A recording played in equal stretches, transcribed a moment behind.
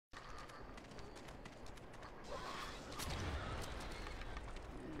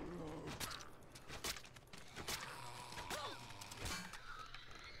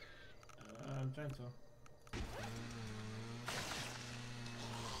mental.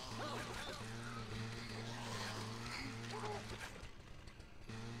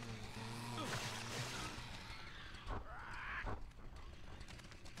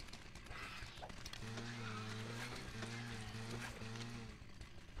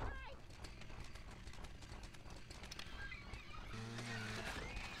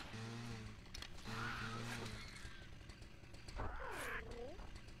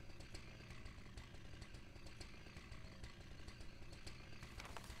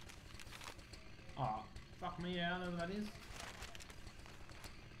 Oh, fuck me, yeah, I know what that is.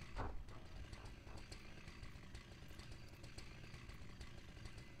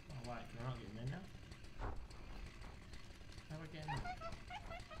 Oh wait, can I not get in there now? How do I get in there?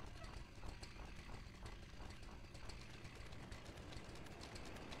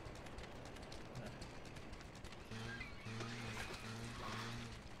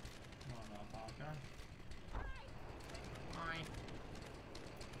 Motherfucker. Hi.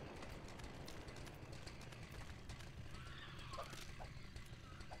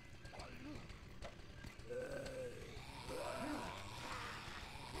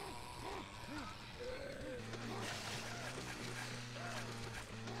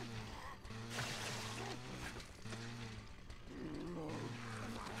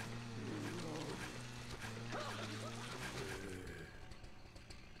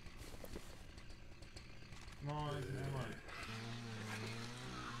 Come on, come on.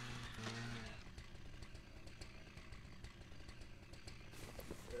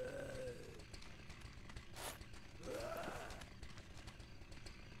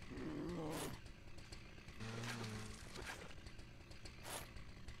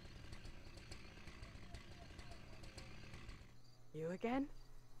 You again?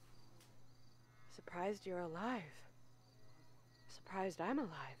 Surprised you're alive. Surprised I'm alive.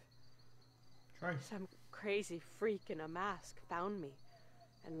 Try. Some crazy freak in a mask found me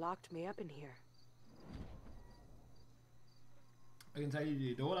and locked me up in here. I can take you to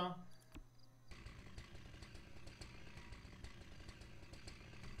your daughter.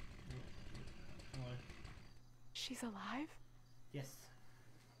 Hello. She's alive? Yes.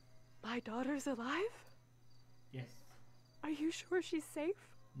 My daughter's alive? Yes. Are you sure she's safe?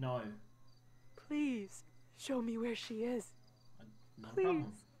 No. Please, show me where she is. No Please.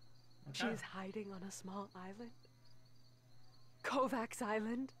 problem. Okay. She's hiding on a small island. Kovacs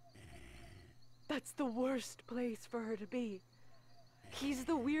Island. That's the worst place for her to be. He's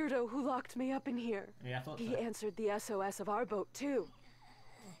the weirdo who locked me up in here. Yeah, I thought He so. answered the SOS of our boat, too.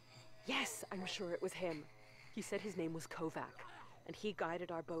 Yes, I'm sure it was him. He said his name was Kovac, and he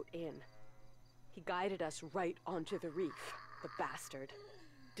guided our boat in. He guided us right onto the reef, the bastard.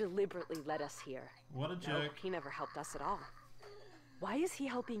 Deliberately led us here. What a No, jerk. he never helped us at all. Why is he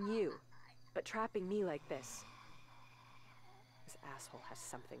helping you, but trapping me like this? This asshole has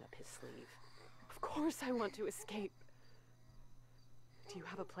something up his sleeve. Of course I want to escape. Do you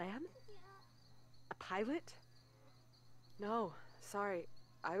have a plan? A pilot? No, sorry.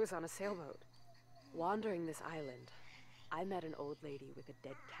 I was on a sailboat. Wandering this island, I met an old lady with a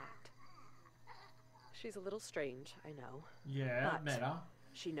dead cat. She's a little strange, I know. Yeah, but better.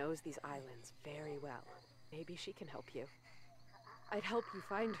 she knows these islands very well. Maybe she can help you. I'd help you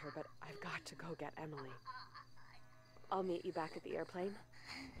find her, but I've got to go get Emily. I'll meet you back at the airplane.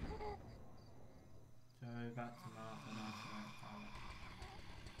 So back to Martha.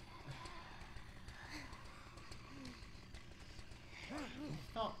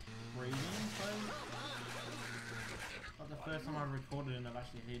 Stop breathing, please. Like the first time I've recorded and I've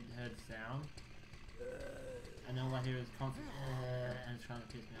actually heard sound. And all I hear is constant and it's trying to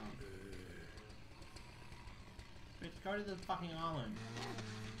piss me off. Bitch, go to the fucking island.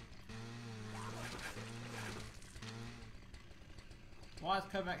 Why is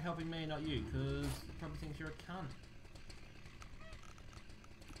Kovac helping me, not you? Because he probably thinks you're a cunt.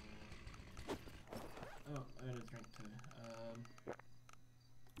 Oh, I got a drink too.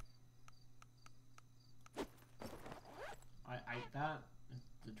 I ate that.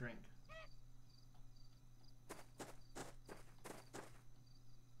 It's the drink.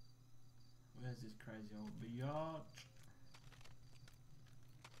 Where's this crazy old biatch?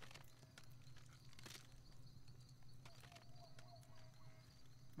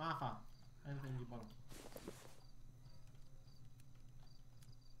 Martha, anything in your bottle.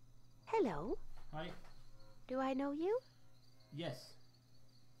 Hello. Hi. Do I know you? Yes.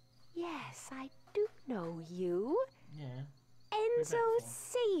 Yes, I do know you. Yeah. Enzo for?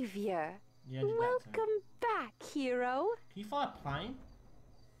 Savior. Yeah, did that Welcome back, hero. Can you fly a plane?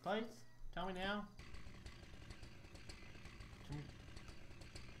 Please? Tell me now. Can we...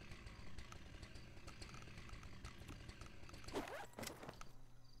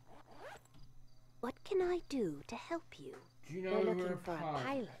 What can I do to help you? Do you know You're we're looking for a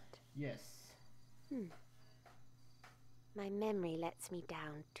pilot. Yes. My memory lets me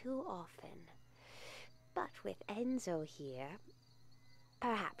down too often. But with Enzo here,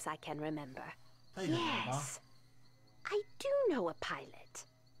 perhaps I can remember. Please remember. Yes, I do know a pilot.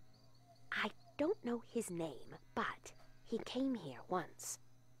 I don't know his name, but he came here once.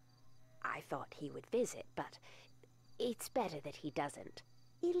 I thought he would visit, but it's better that he doesn't.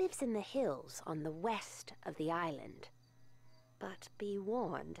 He lives in the hills on the west of the island. But be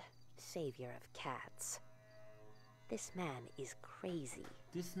warned, savior of cats. This man is crazy.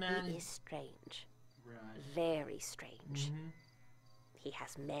 This man He is strange. Right. Very strange. Mm-hmm. He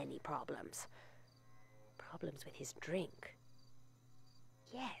has many problems. Problems with his drink.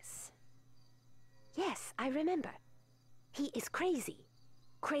 Yes. Yes, I remember. He is crazy.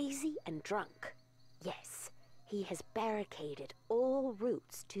 Crazy and drunk. Yes, he has barricaded all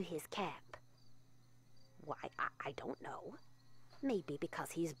routes to his camp. Why, I don't know. Maybe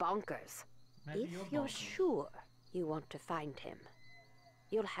because he's bonkers. Maybe If you're bonkers. sure you want to find him,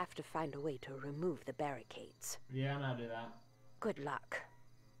 you'll have to find a way to remove the barricades. Yeah, I know how to do that. Good luck.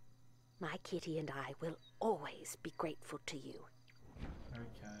 My kitty and I will always be grateful to you.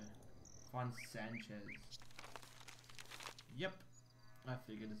 Okay. Juan Sanchez. Yep. I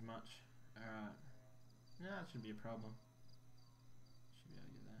figured as much. Alright. No, that shouldn't be a problem. Should be able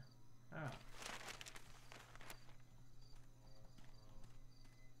to get there. Alright.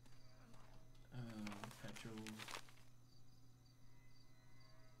 Petrol.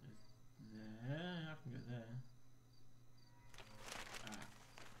 Is there. I can go there. Alright.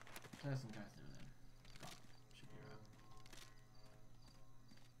 There's some guys there then. Oh, should be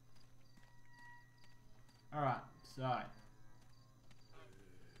right. Alright, so.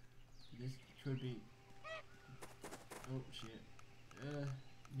 This could be. Oh shit.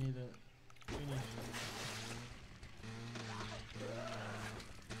 Near the finish.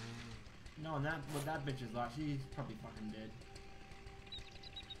 No, and what that bitch is like, she's probably fucking dead.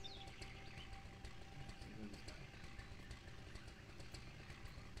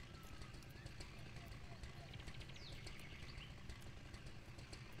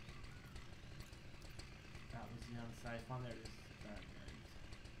 That was the unsafe one. There it is. There it goes.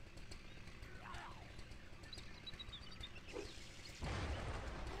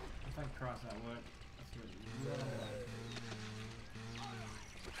 Thank Christ that worked. That's really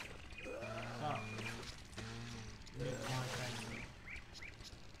so, we need to find things.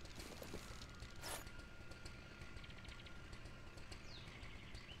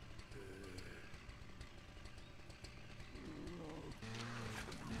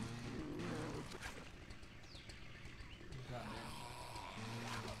 What's that, bitch?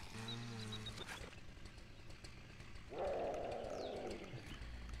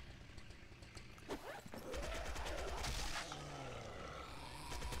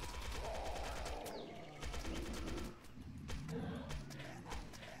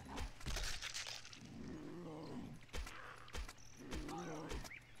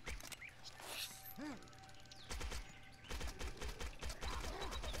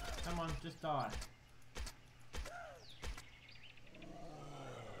 Come on, just die.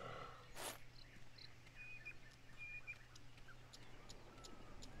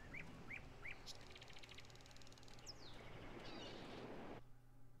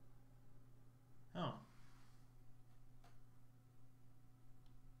 Oh.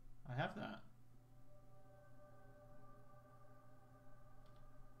 I have that.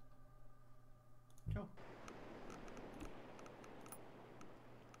 Cool.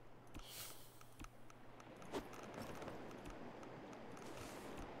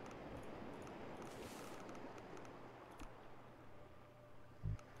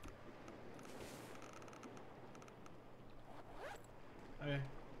 Okay.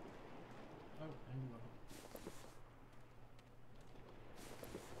 Oh, and you go.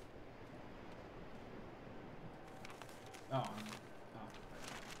 Oh, okay.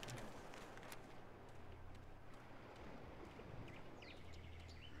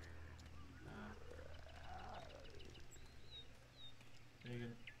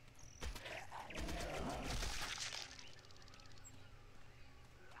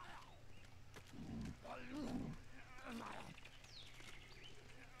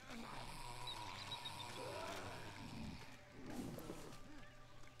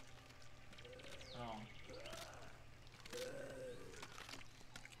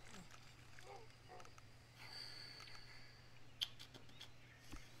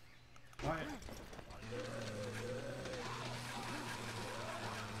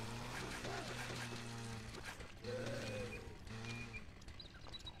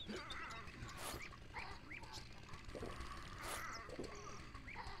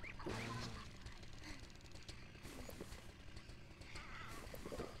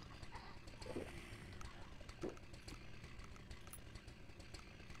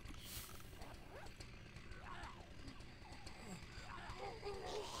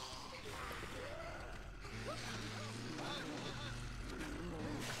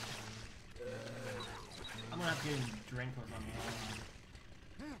 drink or something.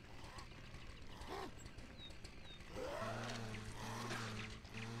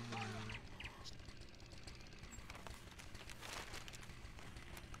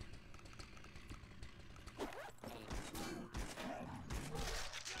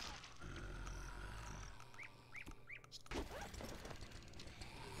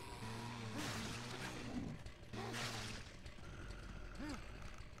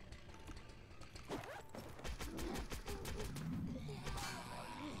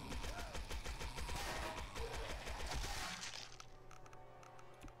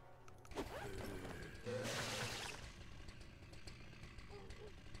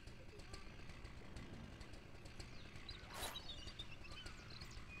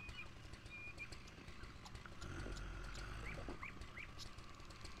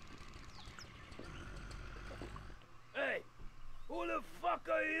 Who the fuck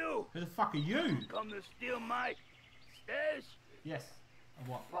are you? Who the fuck are you? Come to steal my stash? Yes. And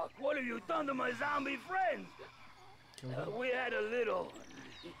what? Fuck, what have you done to my zombie friends? Killed them? We had a little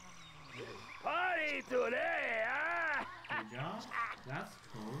party today, huh? There you go. That's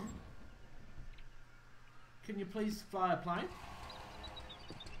cool. Can you please fly a plane?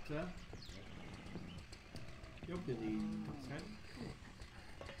 Sir? You're Billy Duxhead.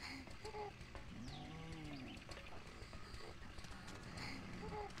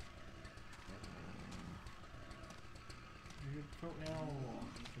 You can talk now or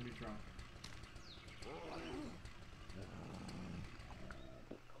can be drunk.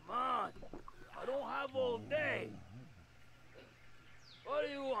 Come on. I don't have all day. What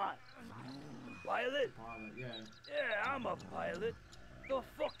do you want? Pilot? Pilot, yeah. Yeah, I'm a pilot. The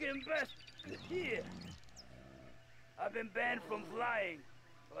fucking best here. I've been banned from flying,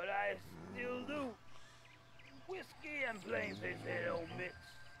 but I still do. Whiskey and planes, they say don't mix.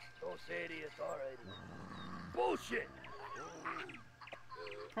 Don't say the authorities. Bullshit!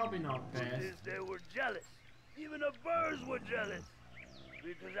 Probably not best. Is they were jealous. Even the birds were jealous.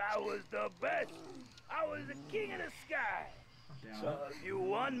 Because I was the best. I was the king of the sky. So if you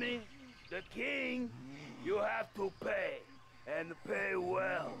want me, the king, you have to pay. And pay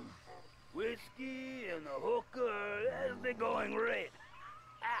well. Whiskey and a hooker, that's the going rate.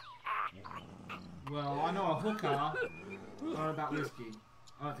 Well, I know a hooker. Not about whiskey.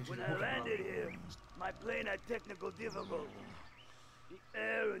 I don't think she's When a I hooker. landed here, my plane had technical difficulties. The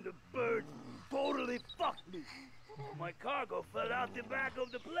air and the birds totally fucked me. My cargo fell out the back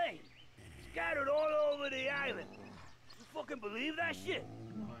of the plane. Scattered all over the island. You fucking believe that shit?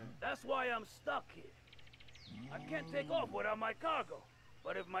 No. That's why I'm stuck here. I can't take off without my cargo.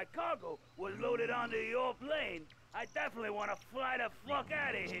 But if my cargo was loaded onto your plane, I definitely want to fly the fuck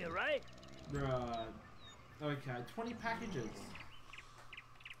out of here, right? Right. Okay, 20 packages.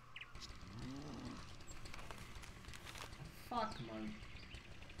 Fuck, man.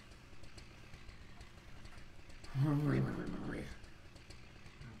 Okay.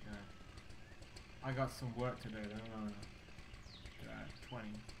 I got some work to do. 20.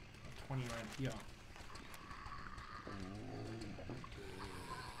 20 right here.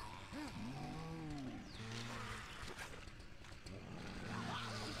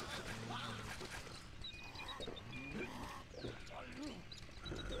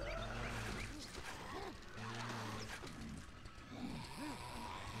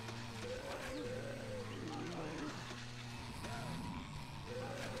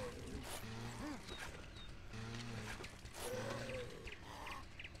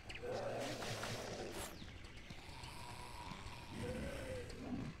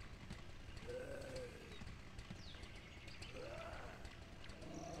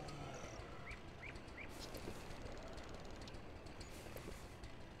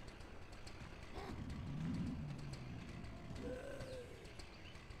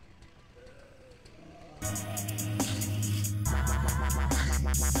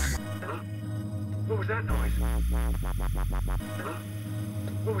 What was that noise?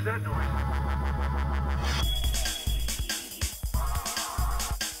 What was that noise?